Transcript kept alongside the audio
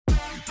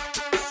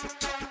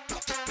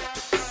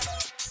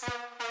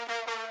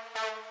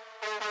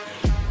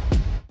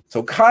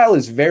So Kyle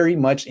is very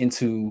much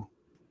into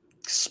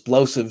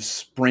explosive,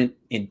 sprint,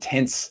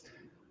 intense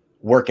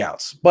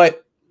workouts.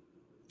 But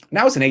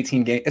now it's an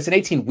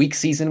 18-week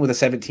season with a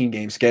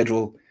 17-game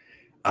schedule.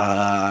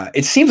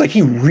 It seems like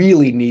he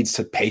really needs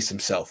to pace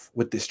himself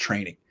with this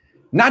training.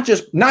 Not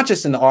just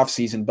in the off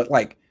season, but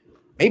like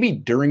maybe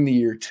during the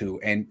year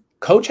too. And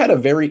Coach had a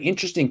very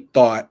interesting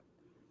thought,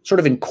 sort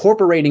of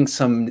incorporating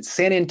some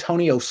San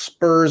Antonio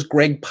Spurs,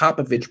 Greg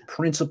Popovich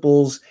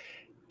principles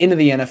into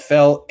the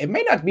NFL. It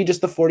may not be just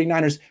the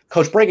 49ers.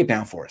 Coach, break it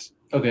down for us.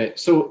 Okay,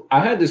 so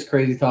I had this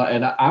crazy thought,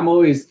 and I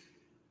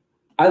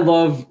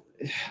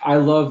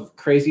love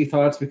crazy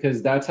thoughts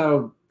because that's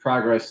how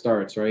progress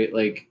starts, right?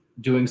 Like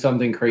doing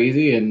something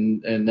crazy,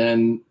 and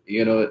then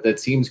that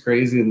seems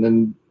crazy, and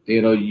then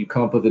you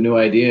come up with a new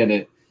idea,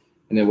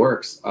 and it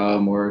works,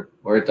 or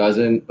it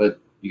doesn't, but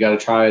you got to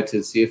try it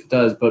to see if it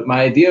does. But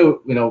my idea,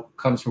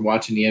 comes from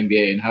watching the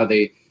NBA and how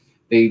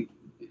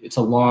it's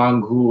a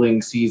long,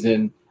 grueling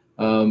season,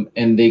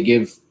 and they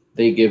give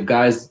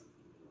guys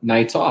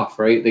nights off,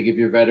 right? They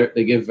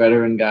give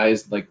veteran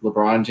guys like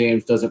LeBron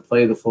James doesn't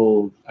play the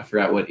full, I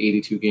forgot what,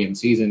 82 game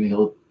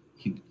season.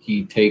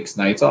 He takes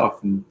nights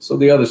off, and so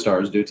the other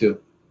stars do too.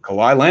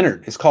 Kawhi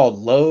Leonard. It's called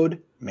load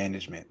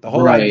management. The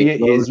whole idea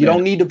is you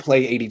don't need to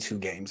play 82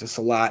 games. It's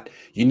a lot.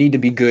 You need to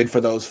be good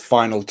for those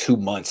final 2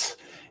 months.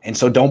 And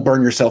so don't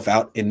burn yourself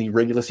out in the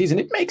regular season.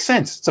 It makes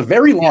sense. It's a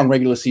very long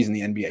regular season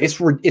in the NBA.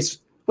 It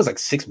was like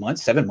 6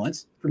 months, 7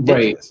 months.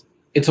 Ridiculous. Right.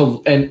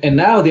 And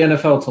now the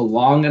NFL, it's a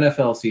long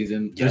NFL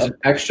season. There's an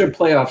extra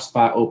playoff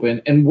spot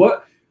open. And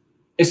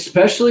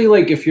especially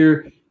if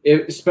you're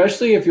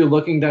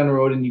looking down the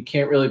road and you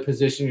can't really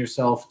position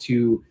yourself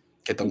to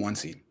get the 1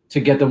 seed.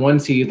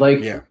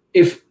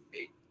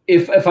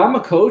 If I'm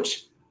a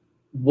coach,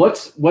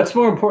 what's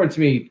more important to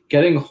me,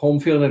 getting home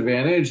field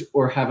advantage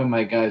or having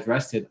my guys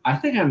rested? I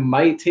think I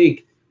might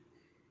take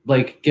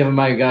giving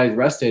my guys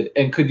rested.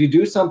 And could you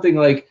do something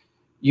like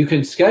you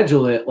can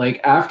schedule it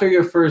like after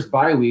your first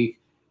bye week?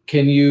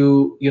 Can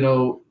you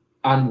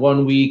on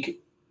 1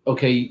 week,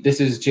 okay, this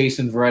is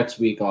Jason Verrett's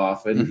week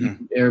off,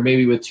 and or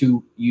maybe with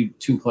two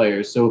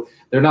players, so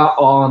they're not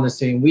all on the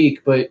same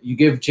week, but you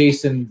give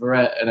Jason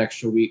Verrett an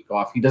extra week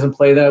off. He doesn't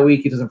play that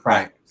week. He doesn't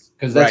practice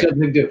because that's what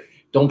they do.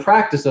 Don't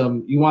practice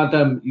them. You want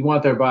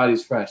their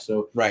bodies fresh.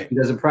 So he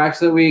doesn't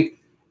practice that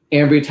week.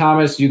 Ambry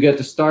Thomas, you get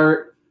to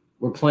start.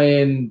 We're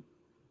playing.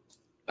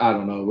 I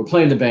don't know. We're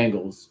playing the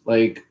Bengals.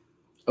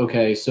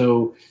 Okay,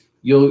 so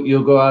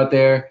you'll go out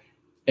there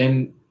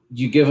and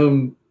you give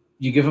them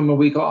a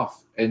week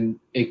off, and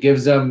it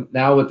gives them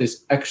now with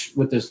this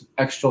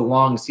extra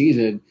long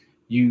season.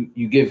 You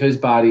give his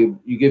body,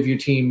 you give your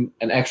team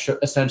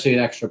essentially an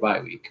extra bye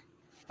week,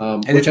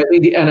 which I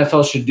think the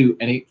NFL should do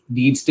and it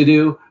needs to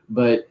do,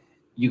 but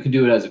you can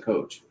do it as a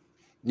coach.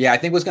 Yeah, I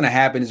think what's going to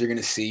happen is you're going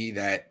to see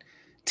that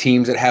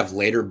teams that have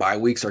later bye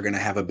weeks are going to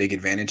have a big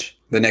advantage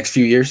the next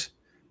few years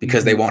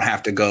because they won't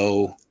have to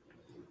go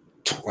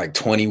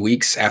 20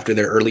 weeks after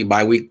their early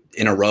bye week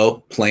in a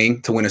row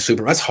playing to win a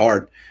Super Bowl. That's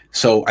hard.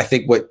 So I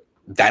think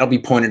that'll be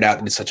pointed out,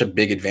 and it's such a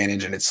big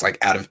advantage, and it's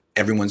out of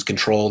everyone's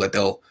control that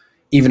they'll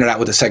even it out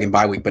with the second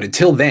bye week. But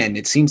until then,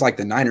 it seems like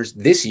the Niners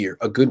this year,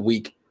 a good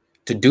week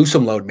to do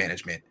some load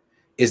management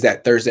is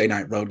that Thursday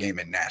night road game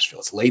in Nashville.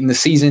 It's late in the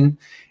season.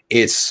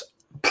 It's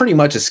pretty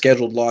much a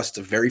scheduled loss. It's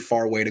a very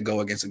far way to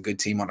go against a good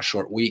team on a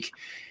short week.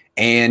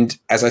 And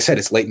as I said,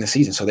 it's late in the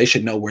season, so they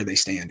should know where they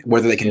stand,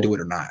 whether they can do it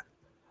or not.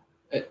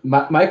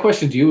 My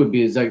question to you would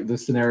be, is like the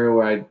scenario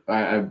where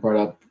I brought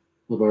up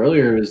a little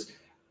earlier, is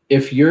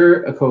if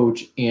you're a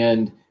coach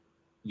and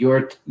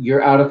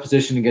you're out of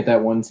position to get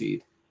that 1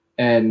 seed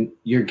and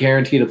you're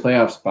guaranteed a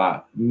playoff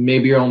spot,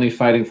 maybe you're only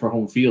fighting for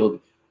home field.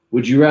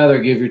 Would you rather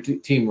give your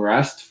team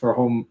rest for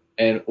home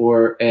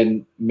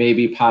and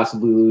maybe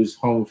possibly lose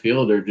home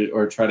field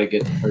or try to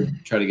get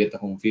the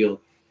home field?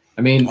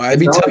 I mean,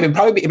 it'd be tough.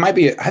 It might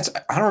be.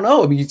 I don't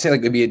know. I mean, you'd say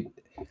it'd be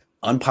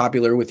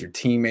unpopular with your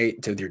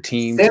teammate to your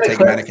team to take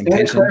them out of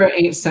contention. Santa Clara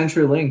ain't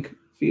CenturyLink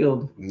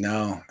Field.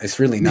 No, it's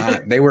really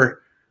not. They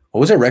were. What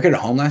was their record at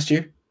home last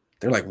year?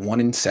 They're like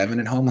 1-7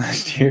 at home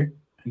last year.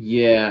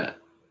 Yeah,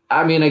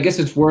 I mean, I guess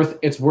it's worth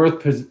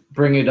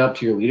bringing it up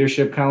to your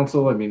leadership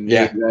council. I mean,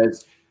 yeah,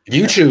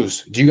 you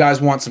choose. Do you guys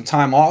want some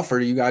time off, or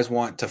do you guys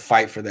want to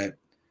fight for that?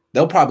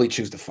 They'll probably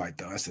choose to fight,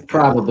 though. That's the thing.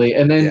 Probably,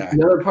 and then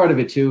the other part of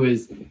it too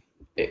is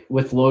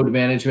with load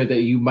management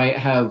that you might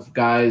have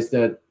guys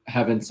that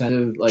have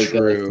incentive, like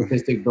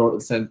statistic built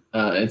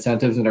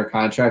incentives in their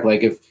contract.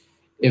 Like if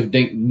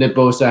Nick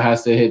Bosa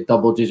has to hit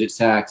double-digit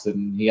sacks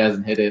and he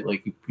hasn't hit it,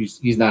 like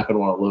he's not going to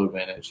want to load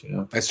manage.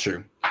 That's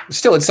true.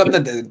 Still, it's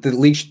something that the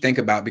league should think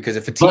about, because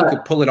if a team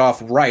could pull it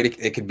off right,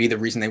 it could be the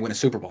reason they win a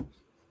Super Bowl.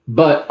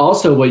 But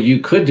also, what you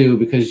could do,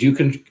 because you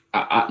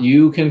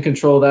can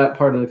control that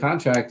part of the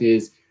contract,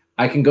 is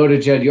I can go to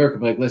Jed York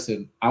and be like,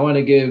 listen, I want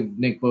to give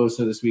Nick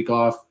Bosa this week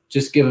off.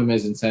 Just give him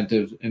his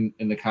incentives in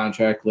the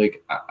contract.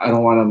 Like, I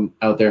don't want him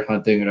out there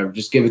hunting or whatever.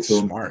 Just give it to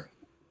him.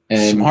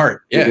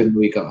 Smart. Yeah. Give him the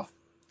week off.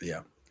 Yeah.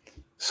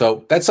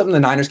 So that's something the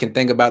Niners can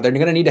think about. They're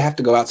going to have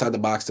to go outside the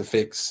box to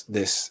fix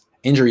this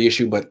injury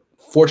issue, but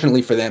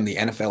fortunately for them, the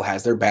NFL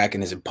has their back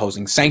and is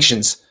imposing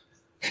sanctions.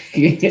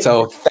 Yeah.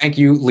 So thank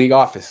you, league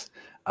office.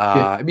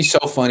 Yeah. It'd be so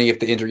funny if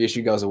the injury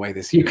issue goes away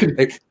this year.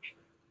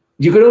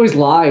 You could always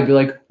lie and be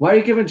like, why are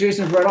you giving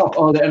Jason Verrett off?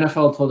 Oh, the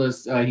NFL told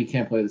us he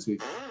can't play this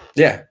week.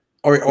 Yeah.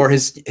 Or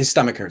his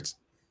stomach hurts.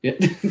 Yeah.